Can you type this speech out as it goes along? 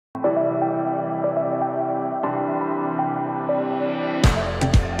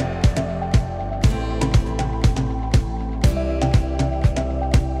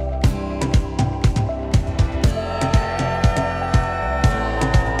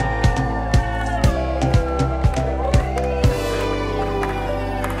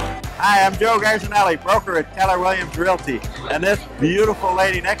Hi, I'm Joe Garzanelli, broker at Keller Williams Realty, and this beautiful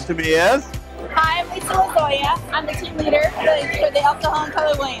lady next to me is... Hi, I'm 𝐒𝐚𝐧𝐵. I'm the team leader for the 𝐂𝐚𝐤 and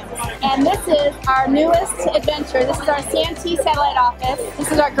Keller Williams. And this is our newest adventure. This is our Santee satellite office.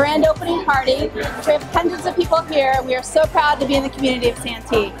 This is our grand opening party. We have hundreds of people here. We are so proud to be in the community of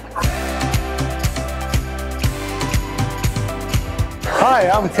Santee. Hi,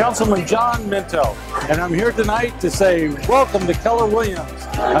 I'm Councilman John Minto, and I'm here tonight to say welcome to Keller Williams,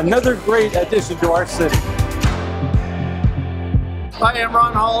 another great addition to our city. Hi, I'm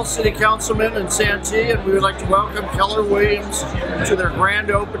Ron Hall, City Councilman in Santee, and we would like to welcome Keller Williams to their grand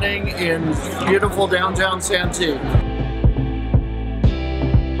opening in beautiful downtown Santee.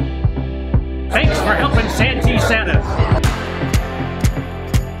 Thanks for helping Santee Santa.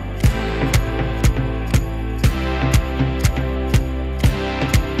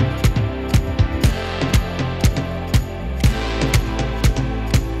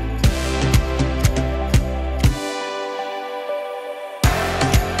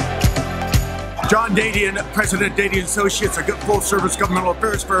 John Dadian, President Dadian Associates, a full-service governmental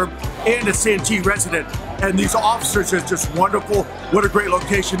affairs firm, and a Santee resident. And these officers are just wonderful. What a great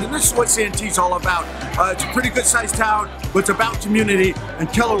location. And this is what Santee's all about. It's a pretty good-sized town, but it's about community. And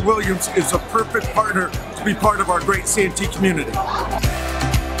Keller Williams is a perfect partner to be part of our great Santee community.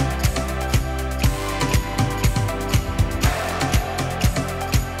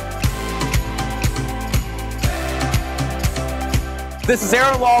 This is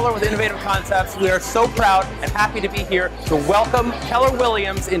Aaron Lawler with Innovative Concepts. We are so proud and happy to be here to welcome Keller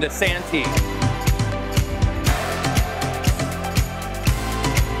Williams into Santee.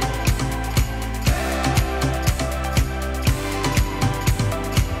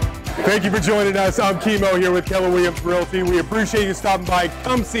 Thank you for joining us. I'm Kimo here with Keller Williams Realty. We appreciate you stopping by.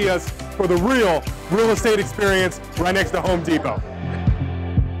 Come see us for the real estate experience right next to Home Depot.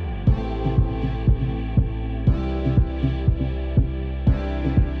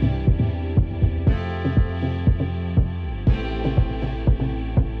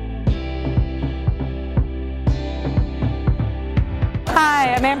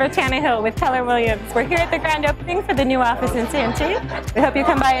 Hi, I'm Amber Tannehill with Keller Williams. We're here at the grand opening for the new office in Santee. We hope you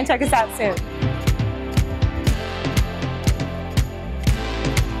come by and check us out soon.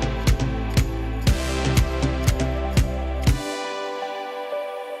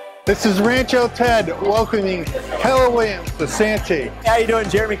 This is Rancho Ted welcoming Keller Williams to Santee. How you doing?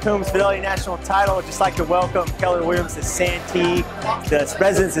 Jeremy Coombs, Fidelity National Title. I'd just like to welcome Keller Williams to Santee. The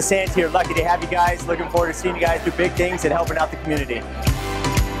residents of Santee are lucky to have you guys. Looking forward to seeing you guys do big things and helping out the community.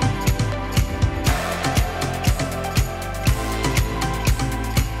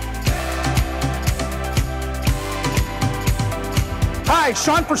 Hi,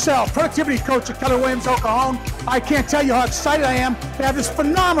 Sean Purcell, productivity coach at Keller Williams 𝐂𝐚𝐤. I can't tell you how excited I am to have this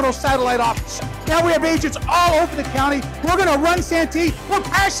phenomenal satellite office. Now we have agents all over the county. We're going to run Santee. We're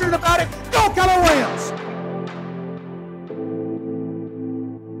passionate about it. Go Keller Williams!